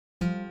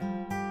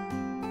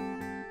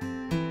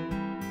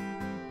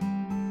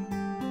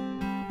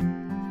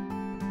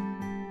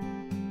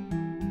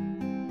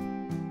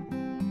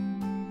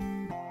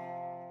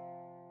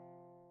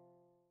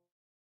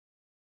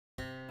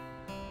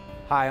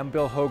Hi, I'm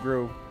Bill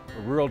Hogrew,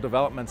 a Rural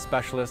Development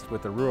Specialist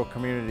with the Rural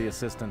Community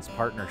Assistance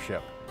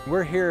Partnership.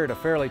 We're here at a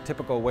fairly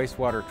typical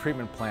wastewater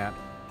treatment plant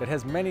that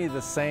has many of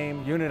the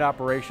same unit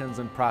operations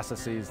and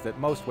processes that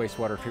most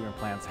wastewater treatment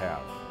plants have.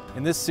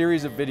 In this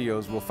series of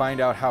videos, we'll find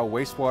out how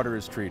wastewater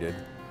is treated,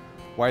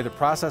 why the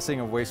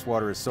processing of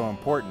wastewater is so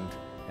important,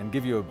 and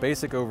give you a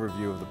basic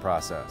overview of the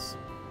process.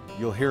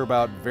 You'll hear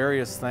about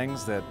various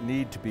things that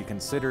need to be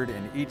considered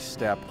in each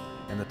step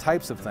and the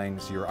types of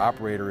things your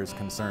operator is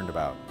concerned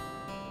about.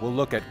 We'll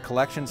look at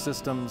collection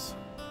systems,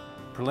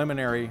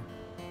 preliminary,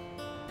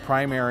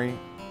 primary,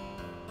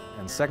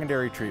 and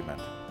secondary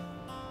treatment,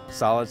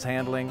 solids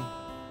handling,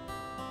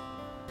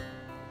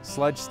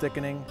 sludge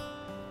thickening,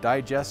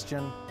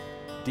 digestion,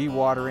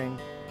 dewatering,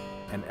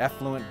 and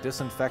effluent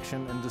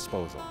disinfection and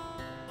disposal.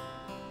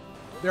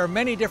 There are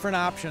many different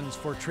options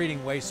for treating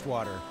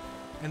wastewater,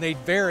 and they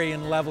vary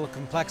in level of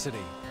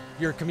complexity.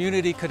 Your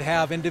community could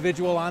have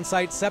individual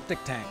on-site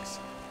septic tanks.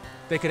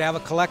 They could have a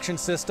collection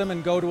system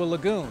and go to a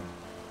lagoon.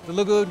 The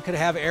lagoon could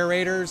have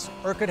aerators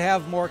or could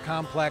have more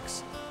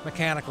complex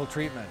mechanical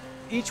treatment.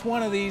 Each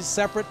one of these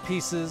separate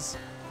pieces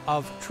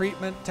of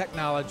treatment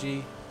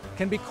technology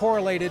can be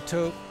correlated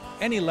to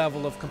any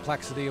level of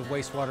complexity of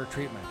wastewater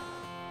treatment.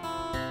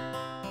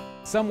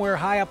 Somewhere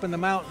high up in the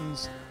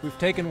mountains, we've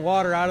taken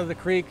water out of the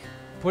creek,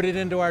 put it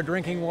into our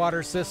drinking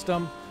water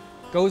system,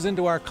 goes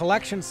into our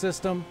collection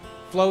system,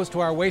 flows to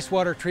our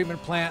wastewater treatment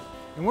plant,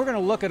 and we're going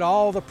to look at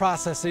all the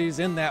processes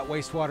in that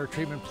wastewater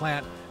treatment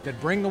plant that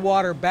bring the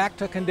water back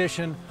to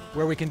condition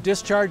where we can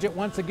discharge it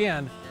once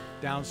again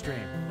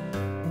downstream.